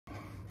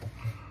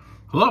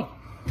Hello.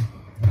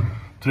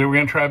 Today we're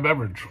going to try a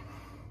beverage.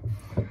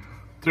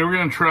 Today we're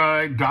going to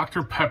try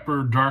Dr.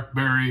 Pepper Dark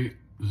Berry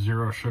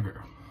Zero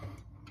Sugar.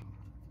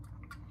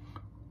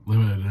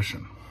 Limited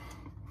edition.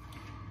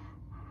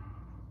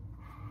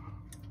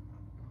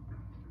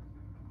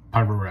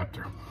 Piper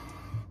Raptor.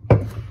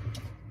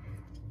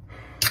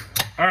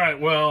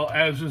 Alright, well,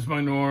 as is my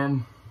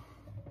norm,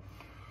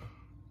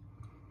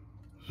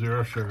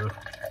 zero sugar.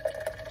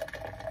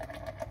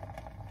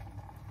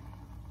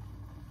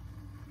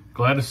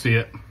 Glad to see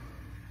it.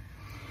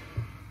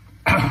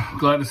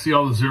 Glad to see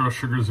all the zero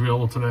sugars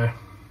available today.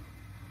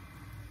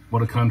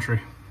 What a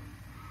country.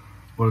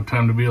 What a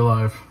time to be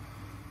alive.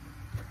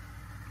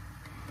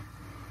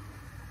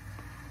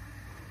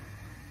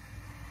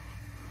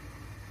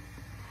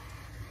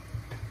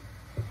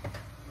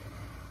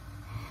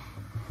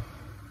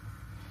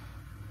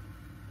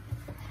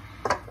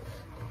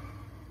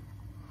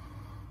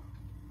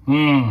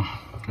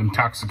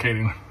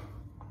 Intoxicating.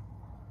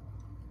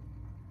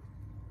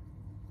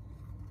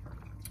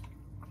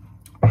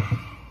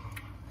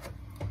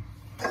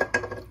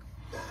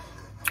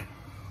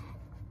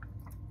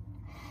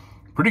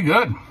 Pretty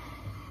good.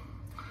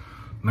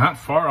 Not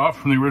far off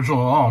from the original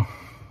at all.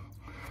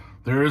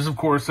 There is, of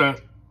course,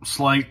 that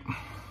slight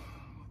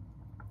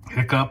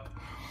hiccup.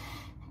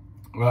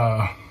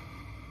 That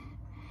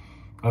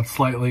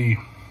slightly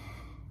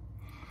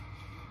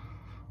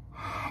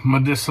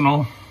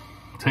medicinal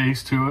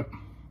taste to it.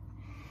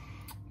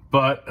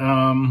 But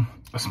a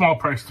small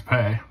price to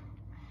pay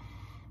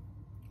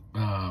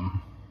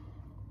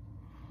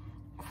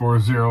for a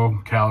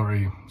 0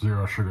 calorie,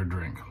 0 sugar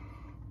drink.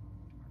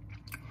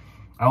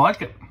 I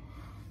like it.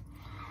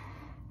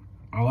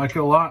 I like it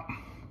a lot.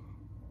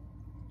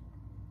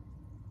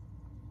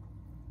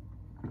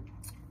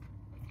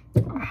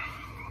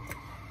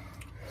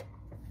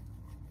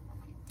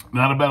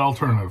 Not a bad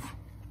alternative.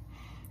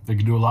 They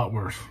could do a lot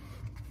worse.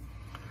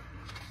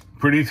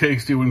 Pretty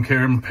tasty when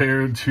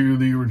compared to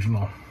the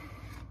original.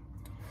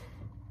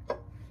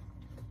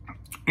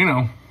 You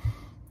know,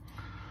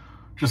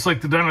 just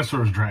like the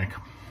dinosaurs drank.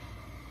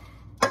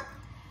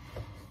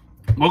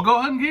 Well, go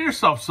ahead and get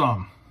yourself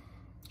some.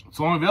 It's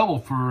only available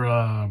for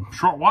a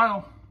short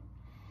while.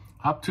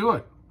 Hop to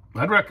it.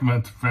 I'd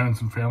recommend it to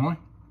friends and family.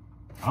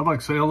 I'd like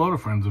to say hello to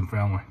friends and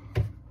family.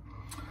 I'd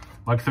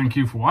like to thank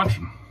you for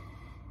watching.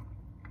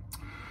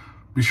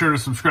 Be sure to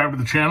subscribe to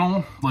the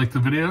channel, like the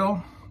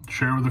video,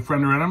 share with a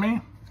friend or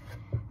enemy,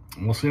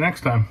 and we'll see you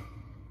next time.